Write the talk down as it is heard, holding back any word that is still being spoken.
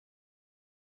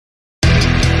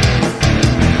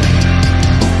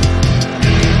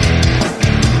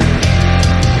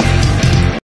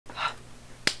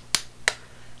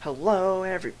Hello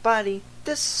everybody,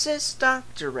 this is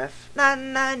Dr.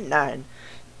 F999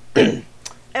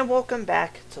 and welcome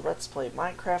back to Let's Play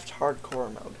Minecraft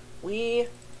Hardcore Mode. We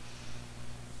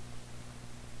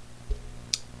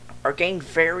are getting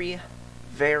very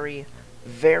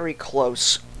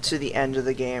close to the end of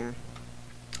the game.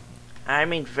 I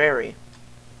mean very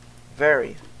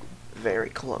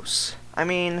close. I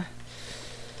mean,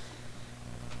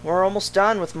 we're almost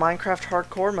done with Minecraft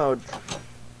Hardcore Mode.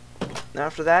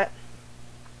 After that,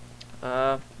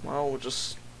 well, we'll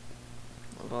just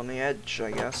live on the edge,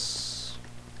 I guess.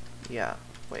 Yeah,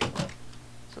 wait. Is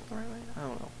that the right way? I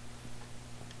don't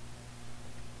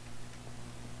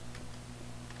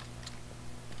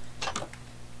know.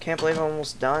 Can't believe I'm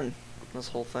almost done this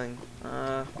whole thing.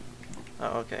 Oh,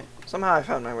 okay. Somehow I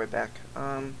found my way back.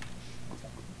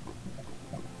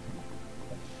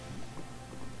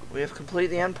 We have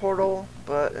completed the end portal,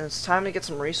 but it's time to get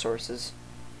some resources.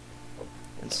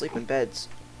 And sleep in beds.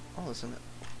 Oh, isn't it?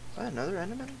 Is that another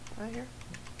Enderman right here?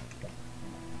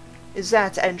 Is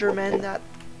that Enderman that...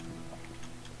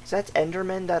 Is that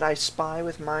Enderman that I spy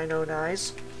with mine own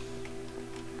eyes?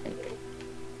 Is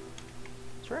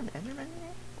there an Enderman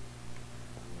here?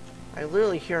 I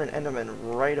literally hear an Enderman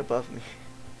right above me.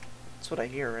 That's what I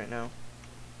hear right now.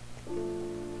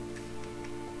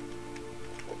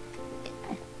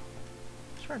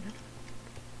 Is there an Enderman?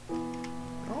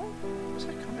 Oh, where's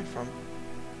that coming from?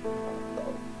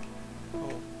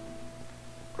 Oh,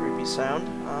 creepy sound.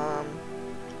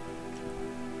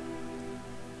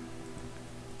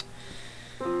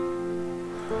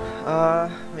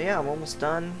 Yeah, I'm almost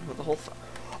done with the whole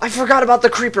I forgot about the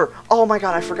creeper! Oh my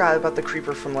god, I forgot about the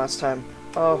creeper from last time.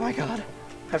 Oh my god,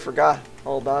 I forgot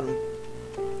all about him.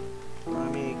 I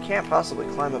mean, he can't possibly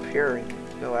climb up here and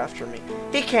go after me.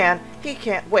 He can! He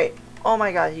can't! Wait! Oh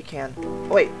my god, he can.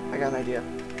 Wait, I got an idea.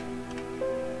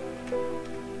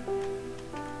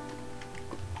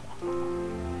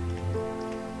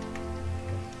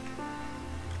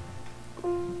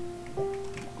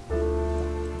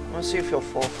 Let's see if he'll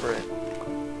fall for it.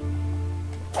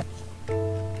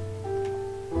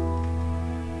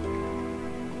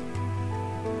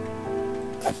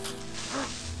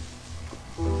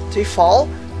 Did he fall?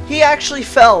 He actually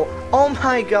fell! Oh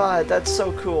my god, that's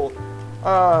so cool.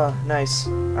 Nice.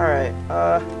 Alright,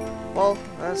 well,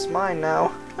 that's mine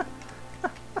now.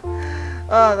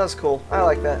 That's cool. I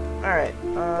like that. Alright,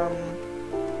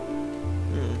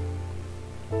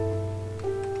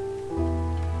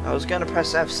 I was gonna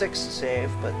press F6 to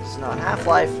save, but this is not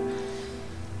Half-Life.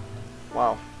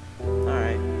 Wow.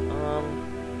 Alright,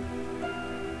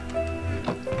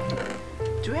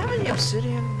 do we have any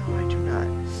obsidian? No, I do not.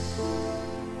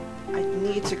 I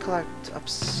need to collect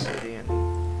obsidian. 2,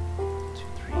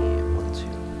 3,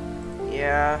 1, 2.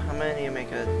 Yeah, I'm gonna need to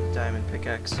make a diamond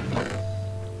pickaxe.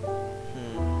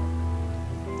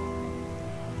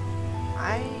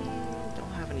 I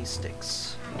don't have any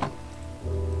sticks.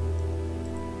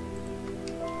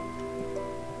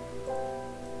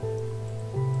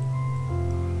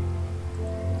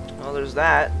 Well, there's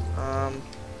that.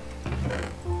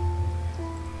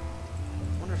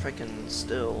 Wonder if I can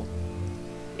still...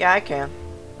 Yeah, I can.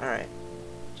 Alright.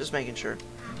 Just making sure.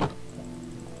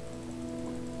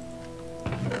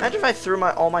 Imagine if I threw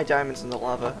all my diamonds in the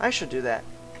lava. I should do that.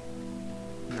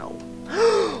 No.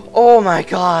 Oh my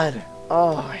god!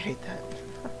 Oh, I hate that.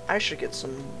 I should get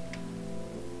some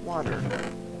water.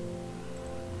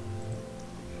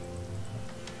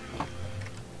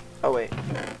 Oh wait.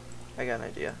 I got an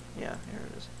idea. Yeah, here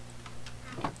it is.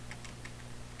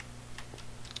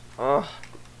 Oh.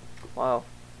 Wow.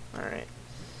 Alright.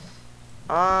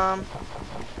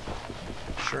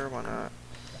 Sure, why not?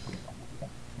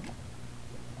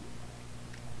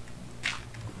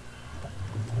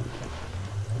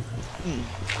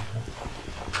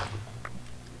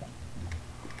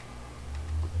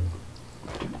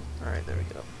 Alright, there we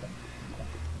go.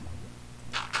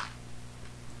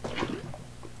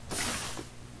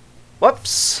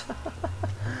 Whoops!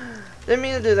 Didn't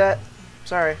mean to do that.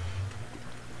 Sorry.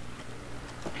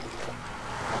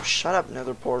 Oh, shut up,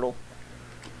 nether portal.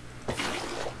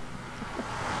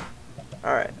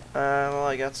 Alright, well,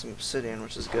 I got some obsidian,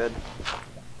 which is good.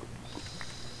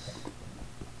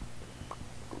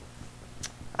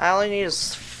 I only need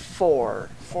is 4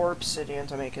 obsidian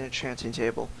to make an enchanting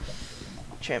table.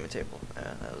 Enchantment table.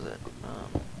 Yeah, that was it.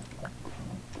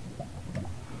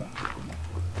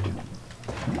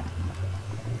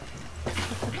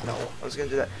 No, I was gonna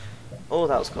do that. Oh,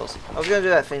 that was close. I was gonna do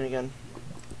that thing again.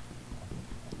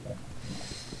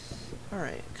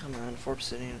 Alright, come on, 4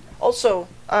 obsidian. Also,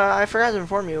 I forgot to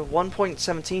inform you,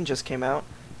 1.17 just came out.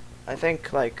 I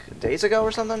think, like, days ago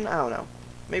or something? I don't know.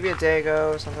 maybe a day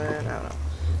ago or something. I don't know.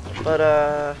 But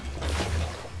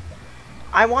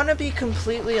I want to be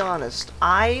completely honest.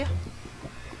 I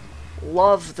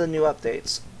love the new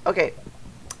updates. Okay,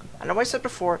 I know I said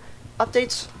before,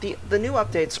 updates. The new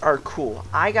updates are cool.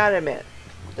 I gotta admit,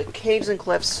 the caves and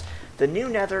cliffs, the new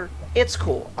Nether, it's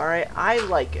cool. All right, I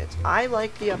like it. I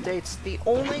like the updates. The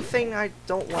only thing I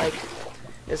don't like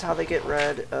is how they get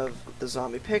rid of the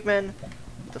zombie pigmen,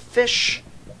 the fish,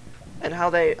 and how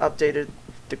they updated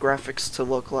the graphics to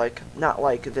look like not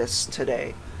like this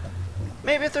today.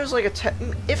 Maybe if there's like a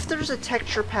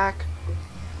texture pack.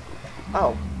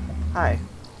 Oh, hi.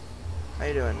 How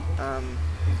you doing?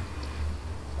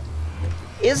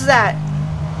 Is that?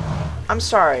 I'm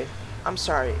sorry. I'm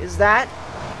sorry. Is that?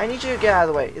 I need you to get out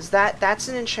of the way. Is that? That's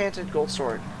an enchanted gold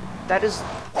sword. That is.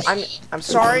 I'm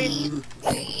sorry.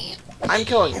 I'm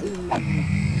killing you.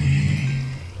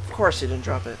 Of course he didn't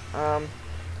drop it.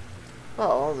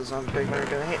 Well, all the zombie pigmen are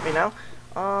gonna hate me now.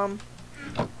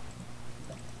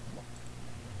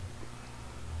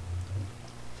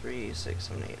 3, 6,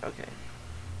 7, 8. Okay.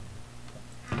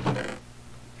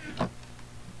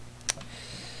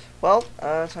 Well,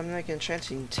 time to make an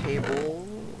enchanting table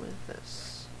with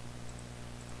this.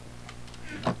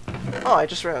 Oh, I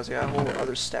just realized I got a whole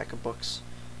other stack of books.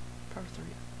 Power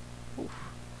 3. Oof.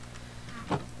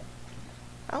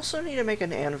 I also need to make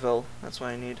an anvil. That's what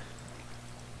I need.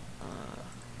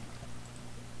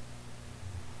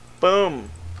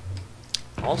 Boom!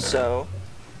 Also,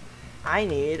 I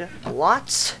need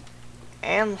lots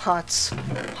and lots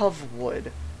of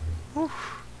wood. Whew.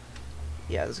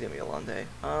 Yeah, this is gonna be a long day.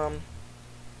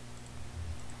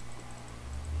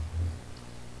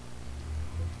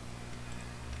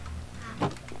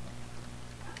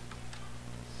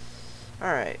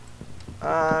 Alright.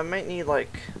 I might need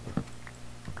like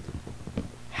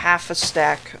half a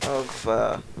stack of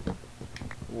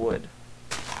wood.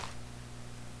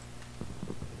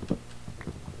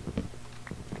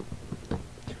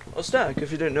 A stack,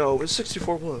 if you didn't know, is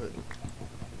 64 wood.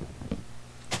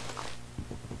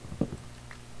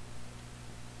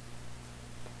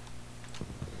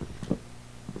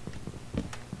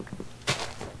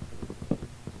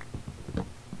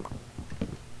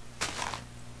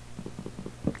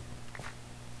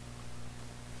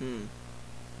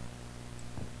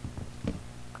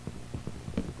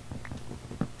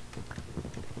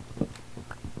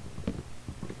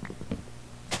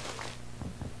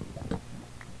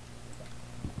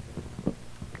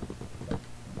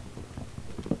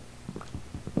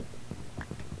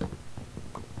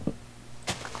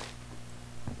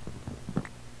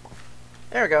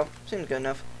 There we go. Seems good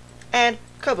enough. And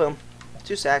kaboom.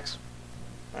 2 stacks.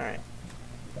 Alright.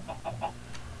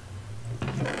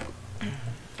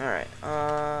 Alright.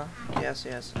 Yes,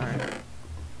 yes. Alright.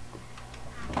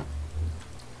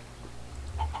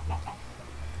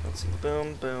 Let's see.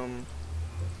 Boom, boom.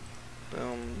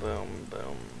 Boom, boom,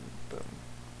 boom, boom.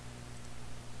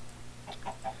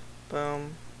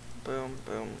 Boom, boom, boom,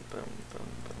 boom, boom,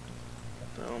 boom.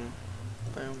 Boom,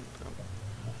 boom, boom.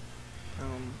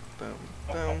 Boom, boom,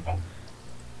 boom.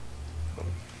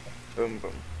 Boom, boom,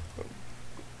 boom.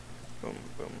 Boom,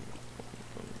 boom, boom,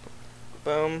 boom.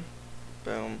 Boom,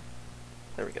 boom.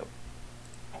 There we go.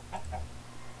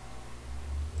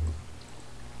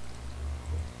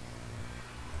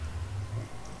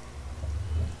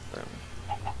 Boom.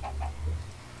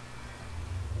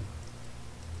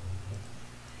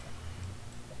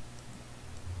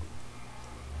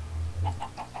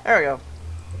 There we go.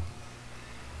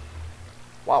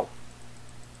 Wow.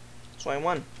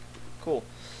 21. Cool.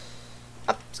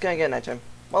 Up, it's gonna get nighttime.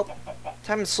 Well,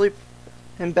 time to sleep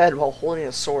in bed while holding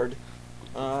a sword.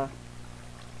 Alright.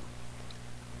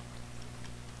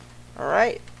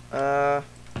 I'm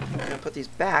gonna put these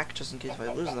back just in case if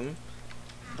I lose them.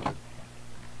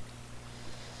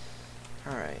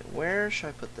 Alright, where should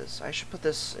I put this? I should put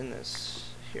this in this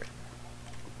here.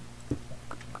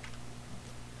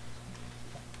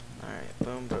 Alright,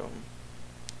 boom, boom.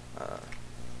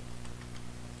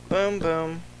 Boom,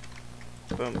 boom.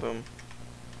 Boom, boom.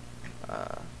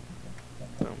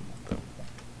 Boom, boom.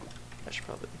 I should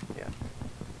probably, yeah.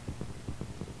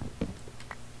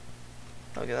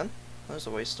 Okay then. There's a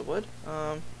waste of wood.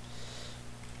 Do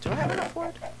I have enough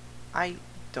wood? I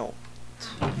don't.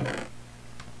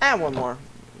 And one more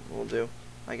will do,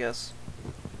 I guess.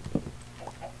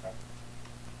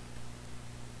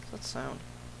 What's that sound?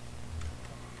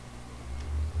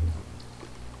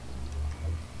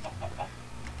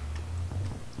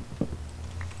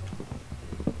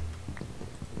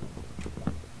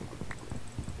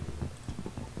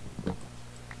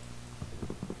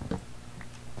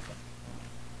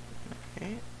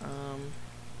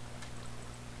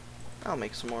 I'll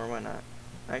make some more, why not?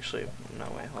 Actually, no,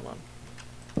 wait, hold on.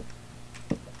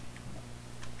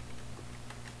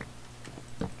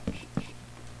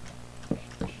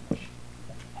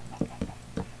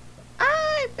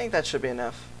 I think that should be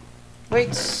enough.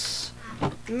 Wait,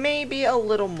 maybe a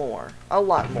little more. A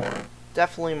lot more.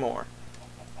 Definitely more.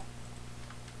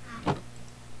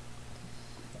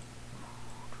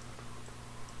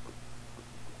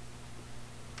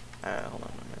 Hold on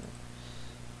a minute.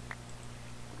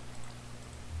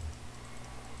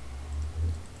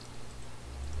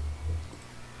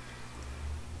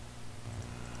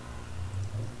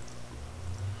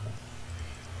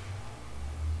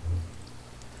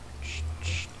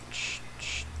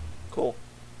 Cool.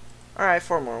 Alright,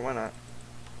 4 more, why not?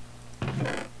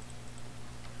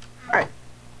 Alright.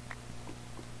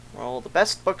 Well, the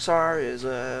best books are is,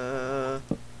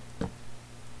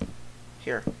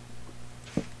 here.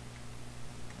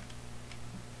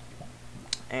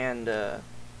 And,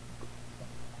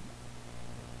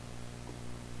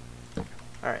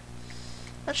 alright.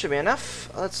 That should be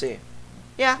enough. Let's see.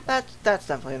 Yeah, that's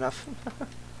definitely enough.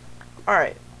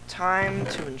 Alright. Time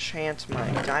to enchant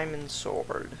my diamond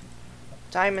sword.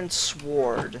 Diamond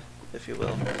sword, if you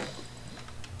will.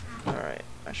 Alright.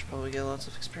 I should probably get lots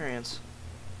of experience.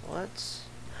 What?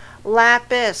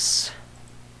 Lapis!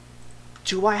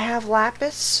 Do I have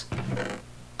lapis?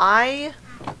 I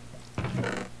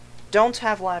don't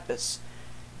have lapis.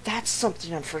 That's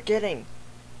something I'm forgetting.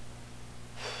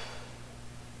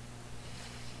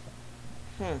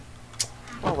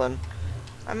 Well then,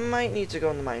 I might need to go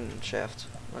in the mine shaft.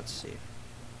 Let's see.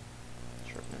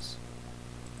 Sharpness.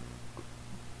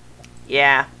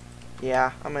 Yeah,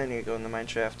 I'm gonna need to go in the mine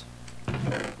shaft.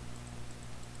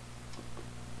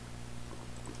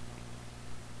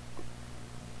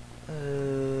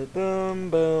 Boom,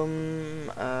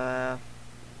 boom.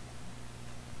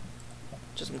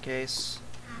 Just in case.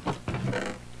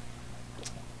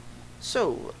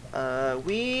 So,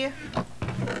 we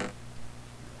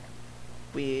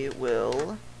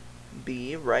will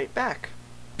be right back.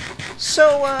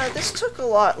 So, this took a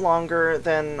lot longer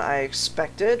than I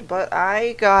expected, but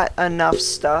I got enough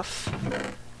stuff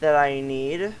that I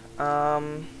need.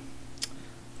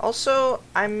 Also,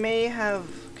 I may have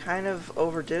kind of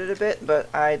overdid it a bit, but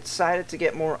I decided to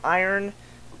get more iron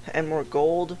and more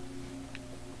gold,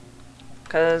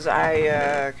 because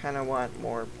I kind of want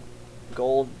more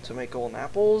gold to make golden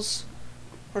apples,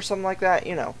 or something like that,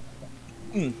 you know.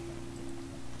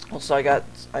 Also,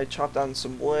 I chopped down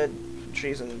some wood,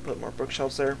 trees, and put more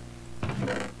bookshelves there.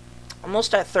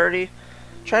 Almost at 30.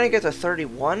 Trying to get to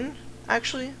 31,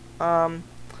 actually. And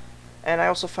I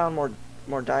also found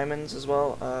more diamonds as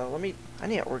well. I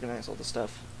need to organize all this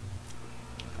stuff.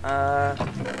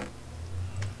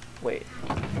 Wait.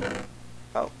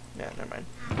 Oh, yeah, never mind.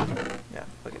 Yeah,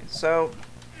 okay, so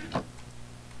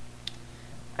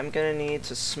I'm gonna need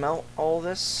to smelt all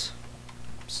this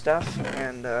stuff,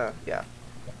 and yeah.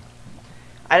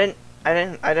 I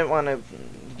didn't want to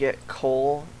get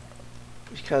coal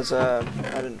because I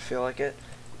didn't feel like it.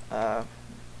 But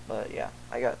yeah,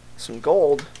 I got some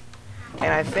gold,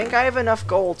 and I think I have enough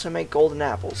gold to make golden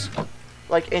apples.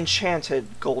 Like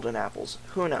enchanted golden apples.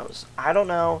 Who knows? I don't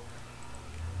know.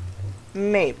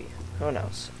 Maybe. Who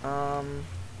knows?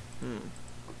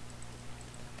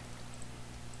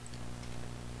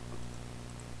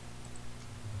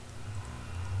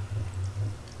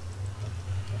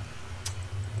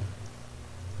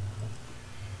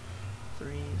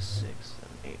 3, 6, 7,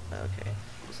 8. Okay.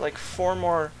 It's like 4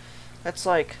 more. That's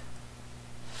like.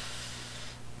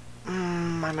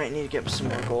 I might need to get some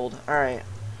more gold. Alright.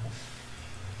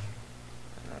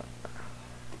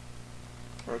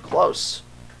 We're close.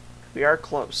 We are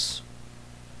close.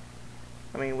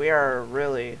 I mean, we are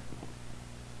really,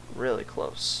 really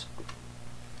close.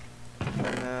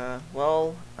 And,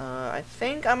 well, I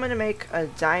think I'm gonna make a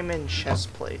diamond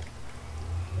chest plate.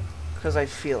 Because I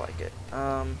feel like it.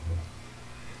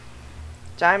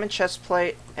 Diamond chest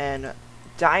plate and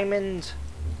diamond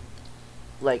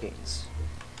leggings.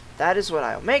 That is what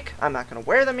I'll make. I'm not gonna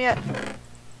wear them yet.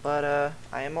 But,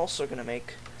 I am also gonna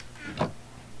make a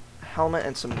helmet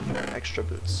and some extra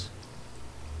boots.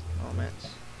 Helmet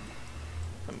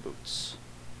and boots.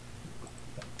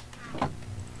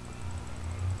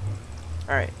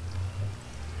 Alright.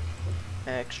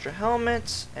 Extra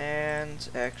helmets and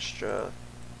extra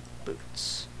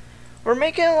boots. We're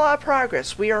making a lot of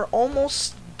progress. We are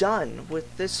almost done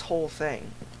with this whole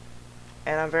thing.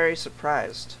 And I'm very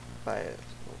surprised by a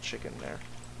little chicken there.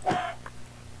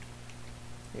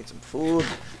 Need some food.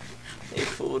 Need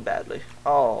food badly.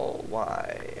 Oh,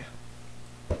 why?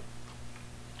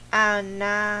 Oh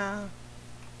no.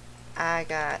 I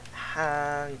got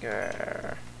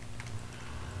hunger.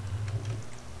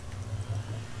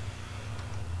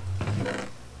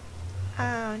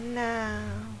 Oh no.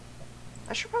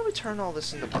 I should probably turn all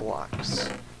this into blocks.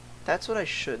 That's what I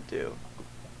should do.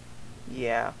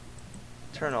 Yeah.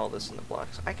 Turn all this into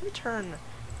blocks. I can turn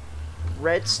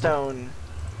redstone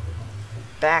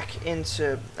back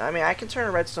into... I mean, I can turn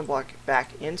a redstone block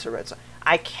back into redstone.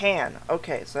 I can.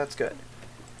 Okay, so that's good.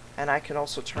 And I can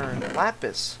also turn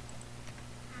lapis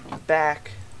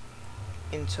back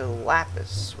into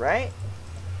lapis, right?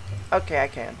 Okay, I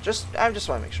can. I just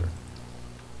want to make sure.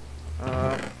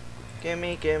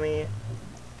 Gimme. Do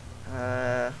I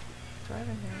have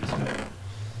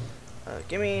any?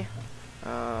 Gimme.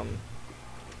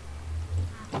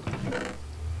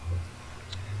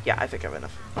 Yeah, I think I have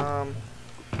enough.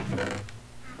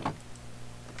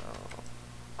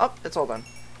 Oh, it's all done.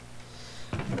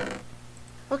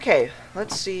 Okay,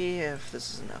 let's see if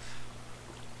this is enough.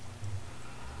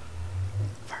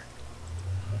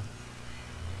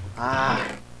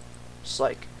 Ah, just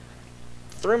like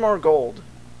 3 more gold,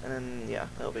 and then yeah,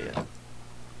 that'll be it.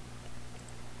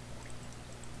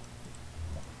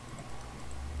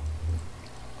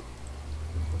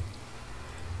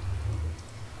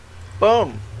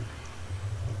 Boom.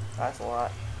 That's a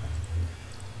lot.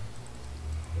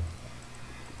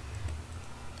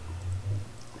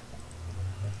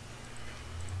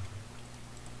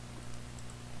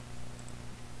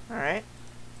 All right.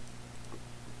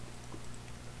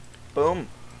 Boom.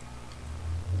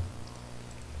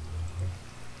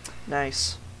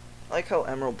 Nice. I like how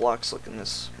emerald blocks look in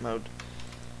this mode.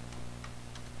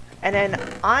 And then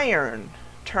iron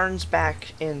turns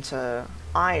back into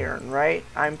iron, right?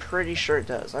 I'm pretty sure it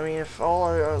does. I mean, if all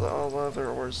other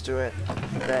ores do it,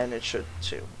 then it should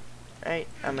too. Right?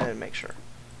 I'm gonna make sure.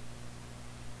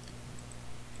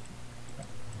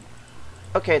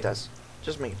 Okay, it does.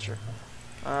 Just making sure.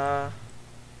 Want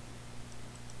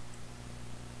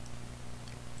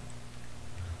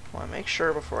to make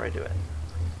sure before I do it.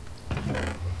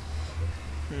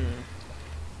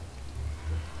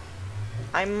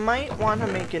 I might want to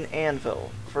make an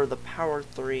anvil for the power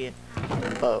 3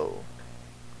 bow.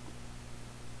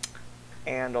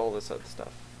 And all this other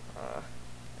stuff.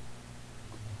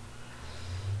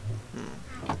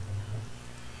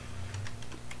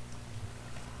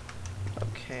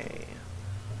 Okay.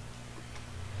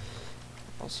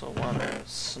 Also want to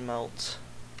smelt.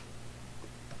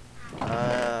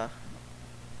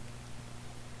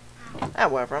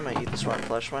 Whatever, I'm gonna eat this rotten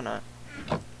flesh, why not?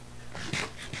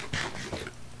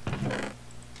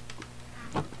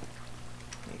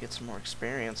 Get some more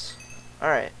experience.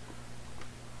 Alright.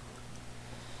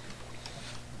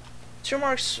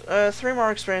 3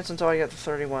 more experience until I get to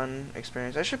 31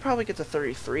 experience. I should probably get to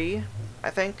 33, I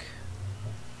think.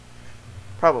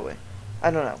 Probably. I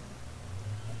don't know.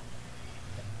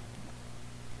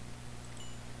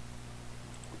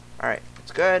 Alright,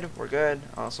 it's good, we're good,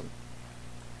 awesome.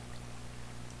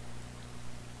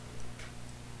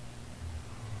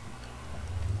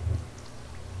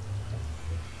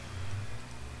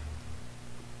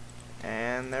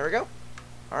 And there we go.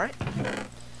 Alright.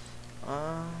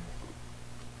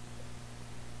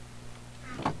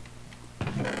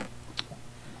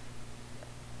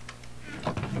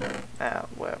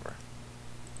 Whatever.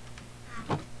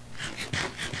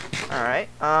 Alright,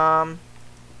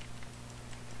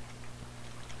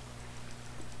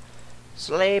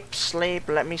 sleep,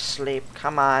 let me sleep.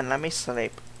 Come on, let me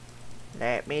sleep.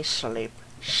 Let me sleep.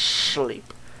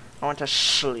 Sleep. I want to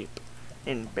sleep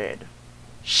in bed.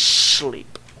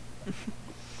 Sleep.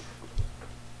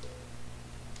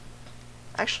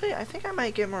 Actually, I think I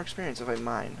might get more experience if I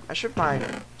mine. I should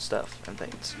mine stuff and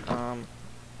things.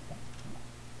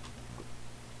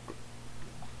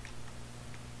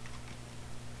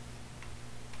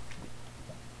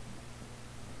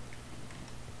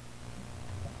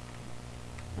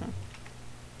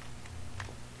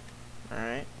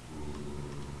 Alright.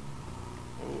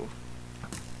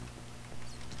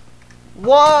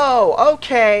 Whoa!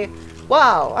 Okay!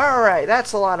 Wow, alright,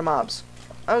 that's a lot of mobs.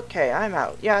 Okay, I'm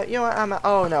out. Yeah, you know what, I'm out.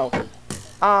 Oh no.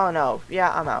 Oh no.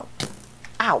 Yeah, I'm out.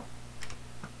 Ow!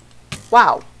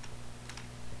 Wow.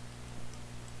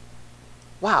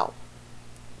 Wow.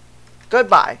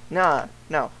 Goodbye. No,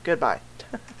 goodbye.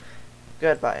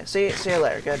 Goodbye. See you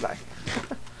later. Goodbye.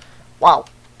 Wow.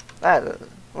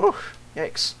 Oof.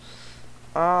 Yikes.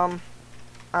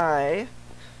 I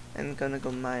am gonna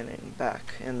go mining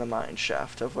back in the mine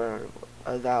shaft of where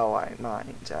thou I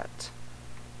mined at.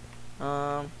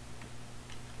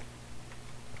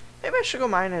 Maybe I should go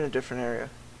mine in a different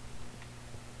area.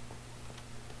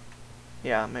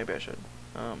 Yeah, maybe I should.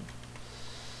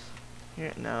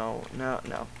 Here, no, no,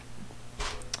 no.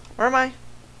 Where am I?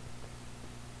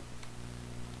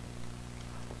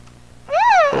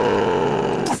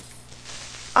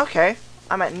 Okay,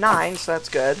 I'm at 9, so that's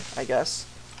good, I guess.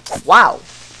 Wow,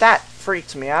 that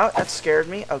freaked me out. That scared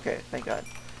me. Okay, thank God.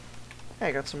 Hey,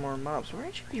 I got some more mobs. Where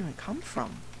did you even come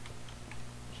from?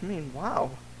 I mean,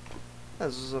 wow.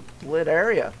 This is a lit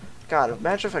area. God,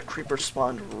 imagine if a creeper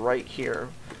spawned right here,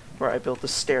 where I built the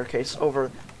staircase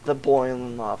over the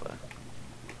boiling lava.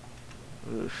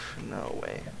 Oof, no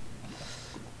way.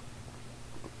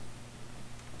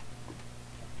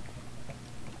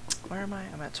 Where am I?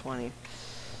 I'm at 20.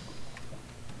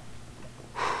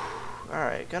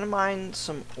 Alright, gonna mine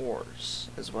some ores,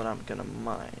 is what I'm gonna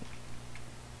mine.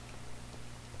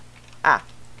 Ah!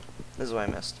 This is what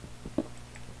I missed.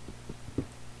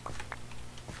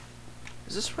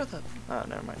 Is this where the... Oh,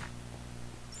 never mind.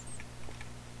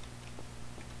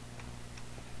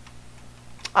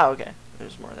 Oh, okay.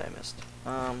 There's more that I missed.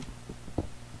 I'm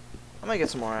gonna get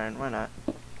some more iron. Why not?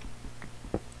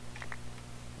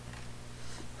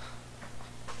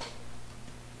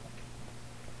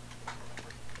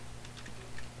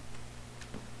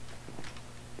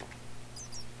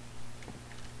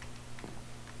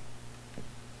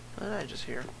 What did I just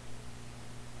hear?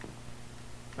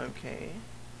 Okay.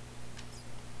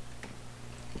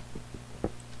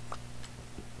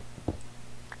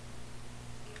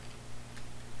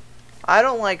 I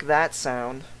don't like that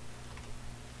sound.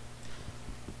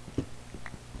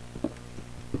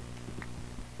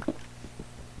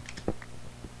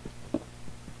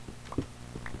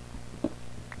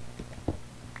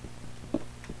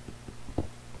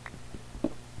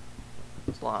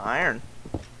 It's a lot of iron.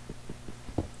 I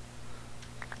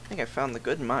think I found the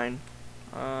good mine.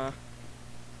 I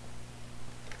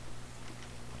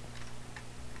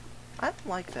don't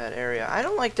like that area. I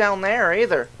don't like down there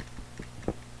either.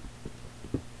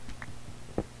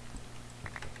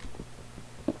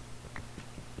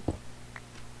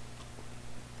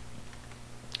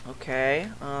 Okay,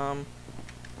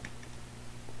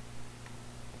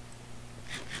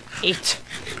 eat!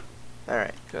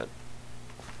 Alright, good.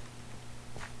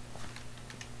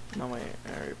 No way,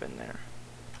 I've already been there.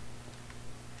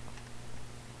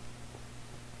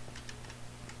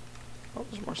 Oh,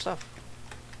 there's more stuff.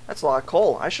 That's a lot of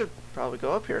coal. I should probably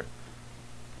go up here.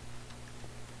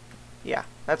 Yeah,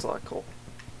 that's a lot of coal.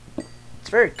 It's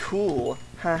very cool.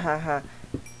 Ha ha ha.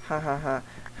 Ha ha ha.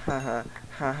 Ha ha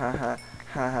ha ha ha.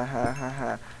 Ha ha ha ha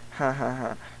ha. Ha ha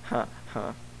ha ha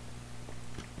ha.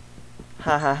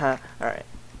 Ha ha ha. Alright.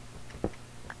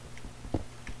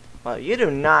 Well, you do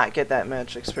not get that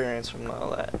much experience from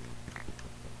all that.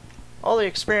 All the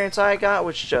experience I got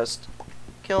was just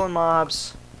killing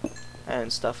mobs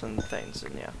and stuff and things,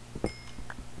 and yeah.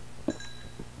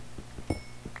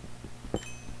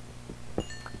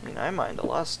 I mean, I mined a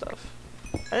lot of stuff.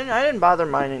 I didn't bother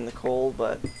mining the coal,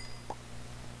 but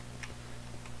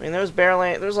I mean,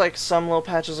 there's like some little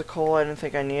patches of coal. I didn't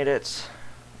think I needed it,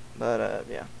 but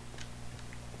yeah.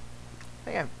 I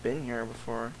think I've been here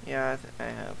before. Yeah, I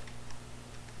have.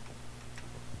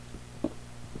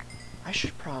 I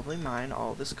should probably mine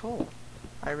all this coal.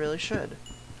 I really should.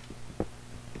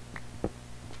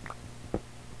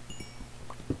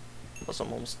 Plus,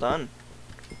 I'm almost done.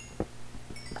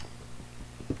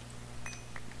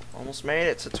 Almost made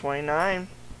it to 29.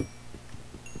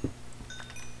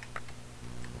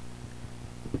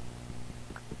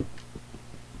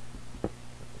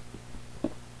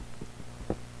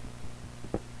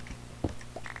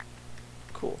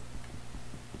 Cool.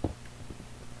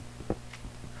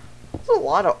 There's a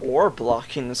lot of ore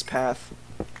blocking this path.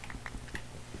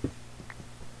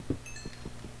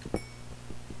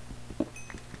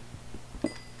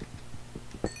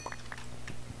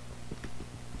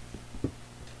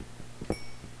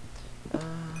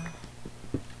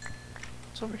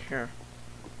 Over here.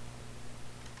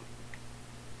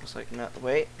 Looks like not.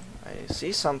 Wait, I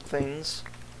see some things.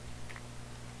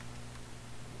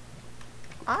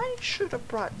 I should have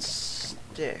brought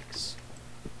sticks.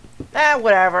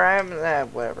 Whatever.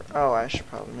 Whatever. Oh, I should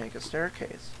probably make a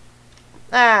staircase.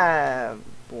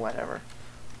 Whatever.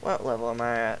 What level am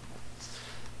I at?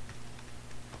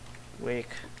 Weak.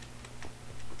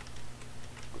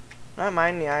 Not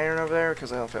mind the iron over there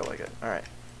because I don't feel like it. All right.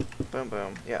 Boom,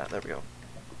 boom. Yeah, there we go.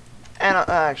 And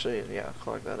actually, yeah,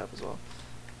 collect that up as well.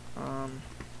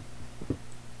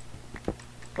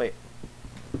 Wait,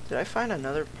 did I find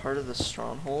another part of the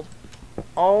stronghold?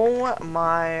 Oh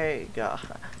my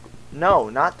god! No,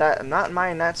 not that. I'm not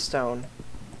mining that stone.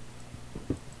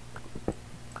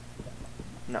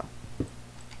 No,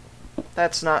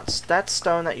 that's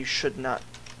stone that you should not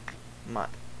mine.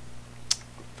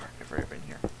 I right in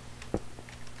here.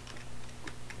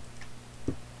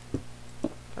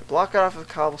 If I block it off with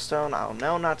cobblestone, I'll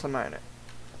know not to mine it.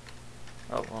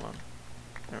 Oh, hold on.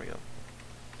 There we go.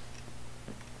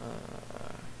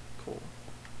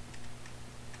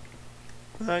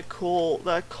 Cool.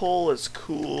 That coal is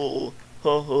cool.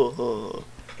 Ha ha ha.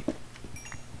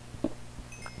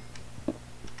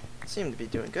 Seem to be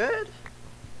doing good.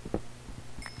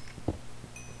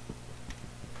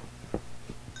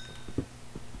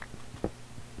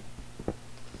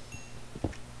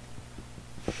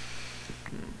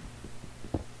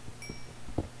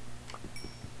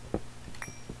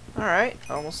 Alright,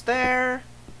 almost there.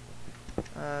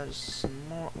 Just some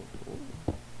more.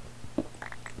 Ooh.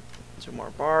 2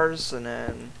 more bars, and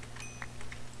then.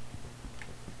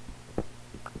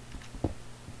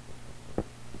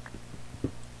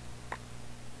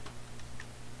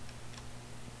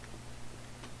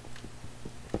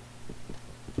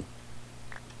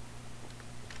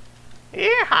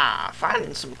 Yeehaw!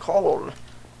 Finding some coal.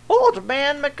 Old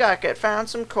man McGucket found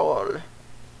some coal.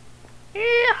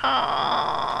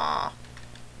 Yeehaw!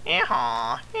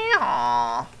 Yeehaw!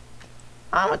 Yeehaw!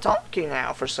 I'm a donkey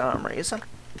now for some reason.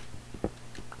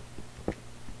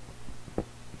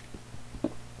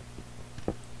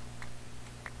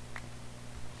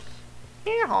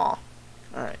 Yeehaw!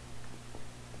 Alright.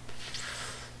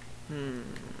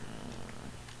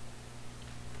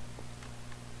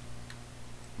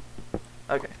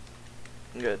 Okay.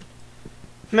 Good.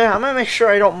 Man, I'm gonna make sure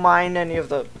I don't mine any of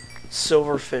the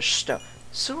silverfish stone.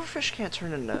 Silverfish can't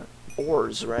turn into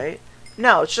ores, right?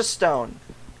 No, it's just stone.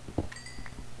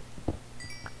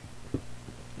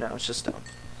 No, it's just stone.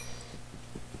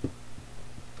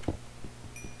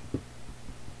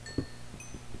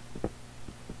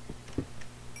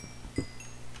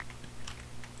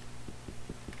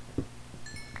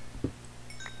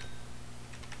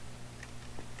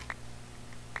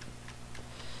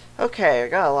 Okay, I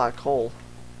got a lot of coal.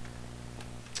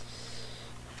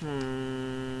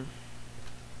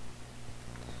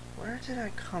 Where did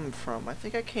I come from? I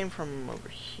think I came from over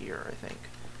here, I think.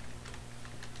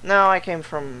 No, I came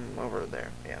from over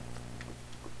there, yeah.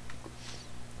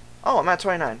 Oh, I'm at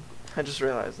 29. I just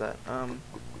realized that.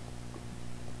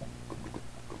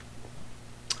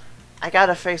 I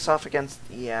gotta face off against...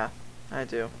 Yeah, I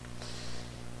do.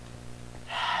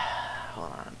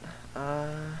 Hold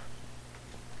on.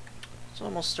 It's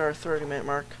almost our 30-minute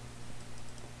mark.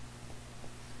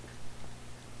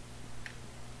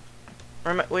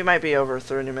 Or we might be over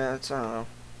 30 minutes, I don't know.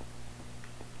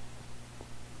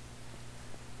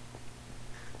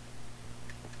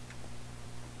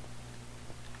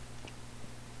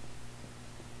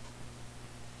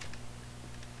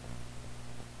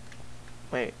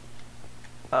 Wait.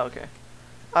 Oh, okay.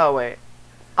 Oh, wait.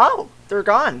 Oh, they're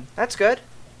gone. That's good.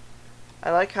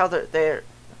 I like how they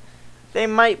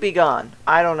might be gone.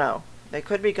 I don't know. They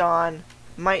could be gone.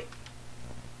 Might.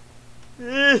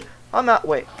 I'm not.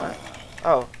 Wait. What?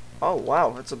 Oh. Oh,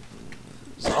 wow. It's a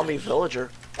zombie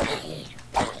villager. It's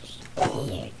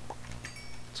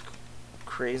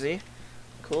crazy.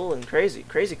 Cool and crazy.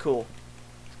 Crazy cool.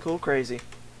 Cool crazy.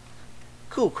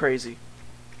 Cool crazy.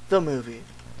 The movie.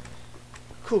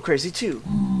 Cool Crazy 2.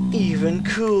 Even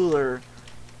cooler.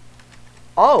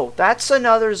 Oh, that's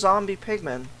another zombie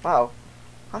pigman. Wow.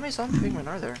 How many zombie pigmen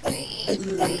are there?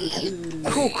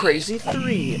 Cool Crazy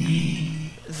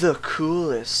 3. The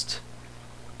coolest.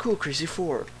 Cool Crazy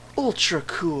 4. Ultra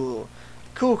cool.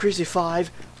 Cool Crazy 5.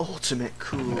 Ultimate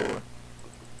cool.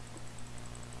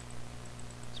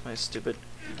 It's my stupid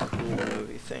cool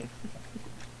movie thing.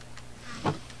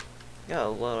 Got a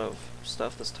lot of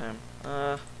stuff this time.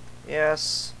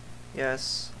 Yes.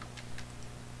 Yes.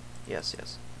 Yes,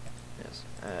 yes. Yes.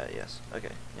 Yes.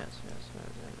 Okay. Yes, yes.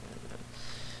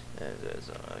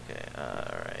 Okay.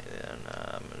 Alright then.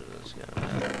 I'm just gonna...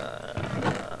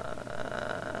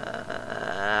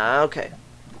 okay.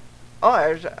 Oh,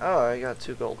 I got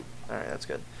 2 gold. Alright, that's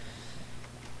good.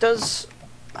 Does...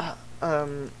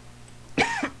 oh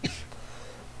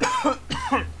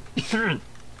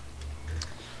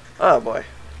boy.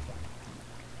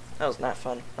 That was not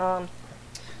fun.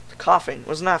 Coughing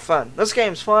was not fun. This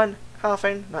game's fun.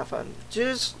 Coughing, not fun.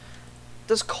 Does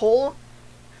coal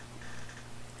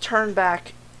turn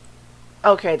back?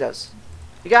 Okay, it does.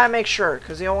 You gotta make sure,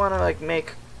 because you don't want to like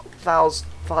make lots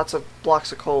of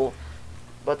blocks of coal,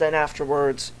 but then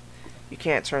afterwards you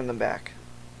can't turn them back.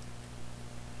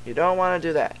 You don't want to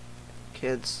do that,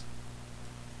 kids.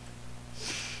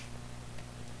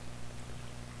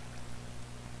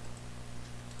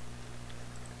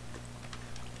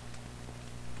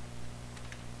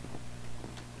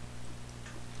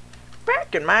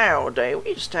 back in my old day,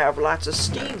 we used to have lots of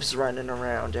Steves running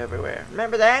around everywhere.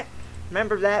 Remember that?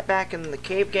 Remember that back in the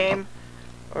cave game?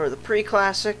 Or the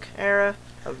pre-classic era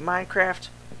of Minecraft?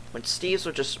 When Steves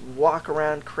would just walk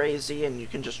around crazy and you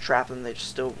can just trap them, they just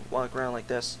still walk around like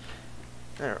this.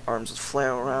 Their arms would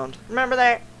flail around. Remember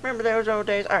that? Remember those old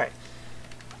days? Alright.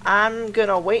 I'm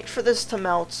gonna wait for this to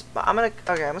melt, but I'm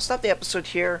gonna stop the episode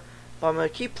here, but I'm gonna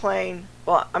keep playing.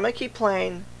 Well, I'm gonna keep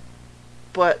playing,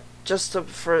 but just to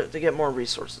get more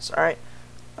resources. Alright?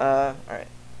 Alright.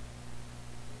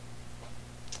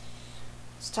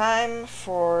 It's time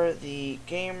for the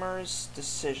Gamer's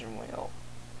Decision Wheel.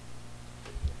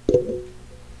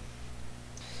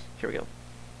 Here we go.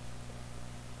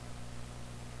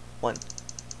 1,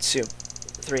 2,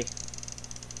 3.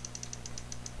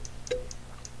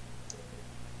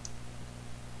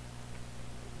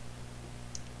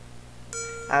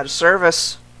 Out of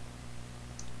service.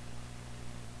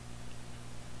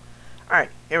 Alright,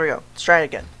 here we go. Let's try it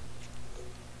again.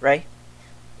 Ready?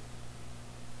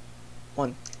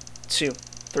 1, 2,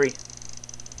 3.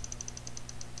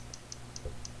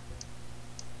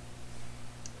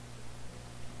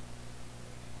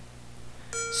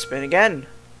 Spin again.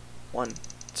 1,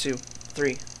 2,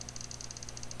 3.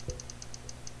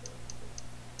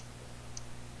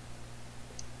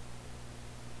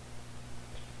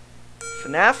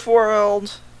 FNAF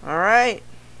World. Alright.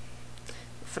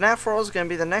 FNAF World is going to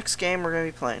be the next game we're going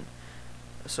to be playing.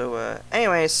 So,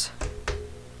 anyways,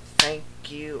 thank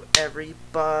you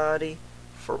everybody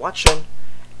for watching,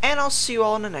 and I'll see you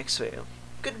all in the next video.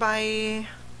 Goodbye.